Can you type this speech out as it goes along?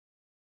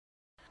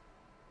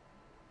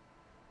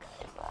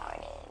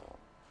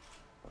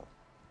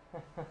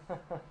Good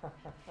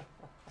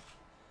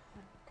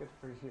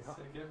for you. So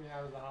get me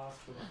out of the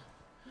hospital.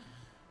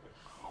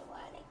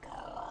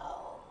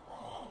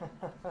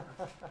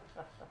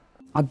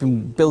 I've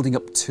been building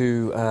up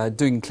to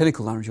doing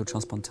clinical laryngeal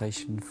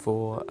transplantation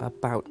for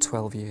about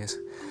 12 years,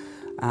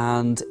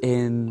 and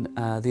in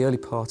the early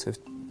part of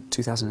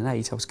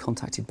 2008 I was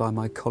contacted by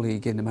my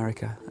colleague in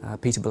America,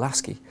 Peter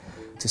Belaski,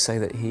 to say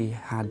that he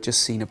had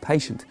just seen a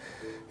patient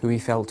who he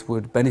felt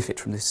would benefit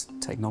from this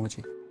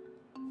technology.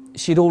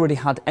 She'd already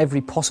had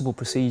every possible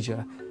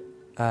procedure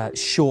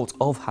short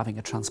of having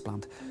a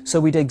transplant,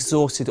 so we'd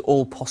exhausted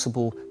all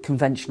possible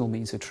conventional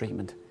means of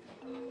treatment.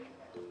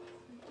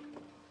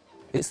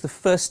 It's the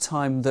first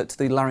time that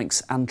the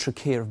larynx and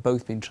trachea have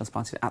both been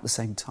transplanted at the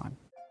same time.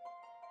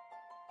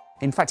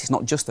 In fact, it's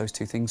not just those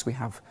two things. We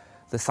have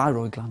the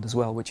thyroid gland as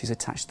well, which is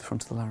attached to the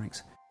front of the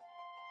larynx.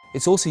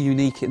 It's also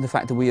unique in the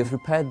fact that we have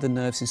repaired the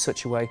nerves in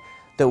such a way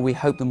that we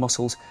hope the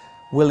muscles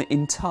will,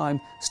 in time,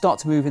 start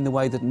to move in the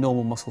way that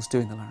normal muscles do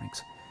in the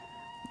larynx.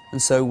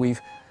 And so we've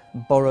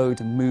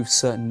borrowed and moved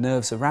certain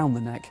nerves around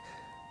the neck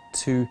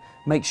to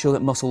make sure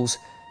that muscles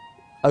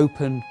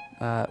open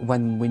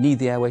when we need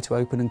the airway to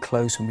open and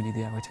close when we need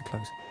the airway to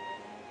close.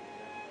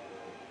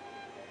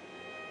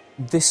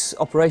 This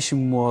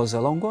operation was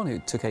a long one.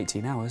 It took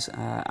 18 hours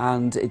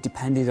and it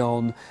depended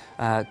on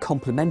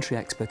complementary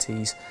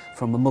expertise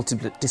from a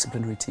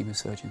multidisciplinary team of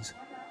surgeons.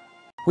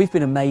 We've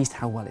been amazed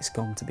how well it's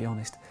gone, to be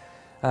honest.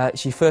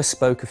 She first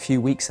spoke a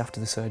few weeks after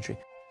the surgery.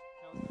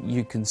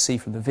 You can see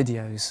from the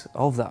videos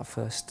of that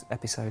first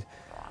episode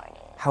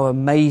how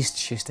amazed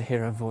she is to hear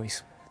her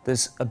voice.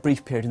 There's a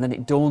brief period and then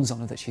it dawns on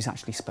her that she's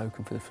actually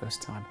spoken for the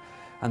first time,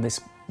 and this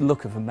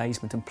look of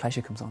amazement and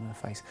pleasure comes on her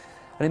face,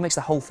 and it makes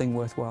the whole thing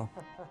worthwhile.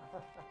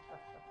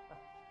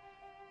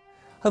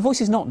 Her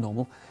voice is not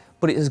normal,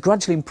 but it has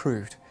gradually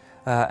improved,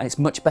 and it's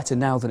much better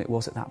now than it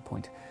was at that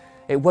point.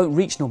 It won't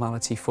reach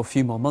normality for a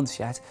few more months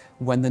yet,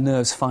 when the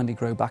nerves finally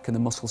grow back and the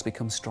muscles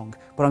become strong,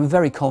 but I'm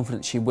very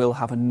confident she will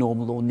have a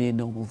normal or near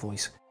normal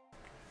voice.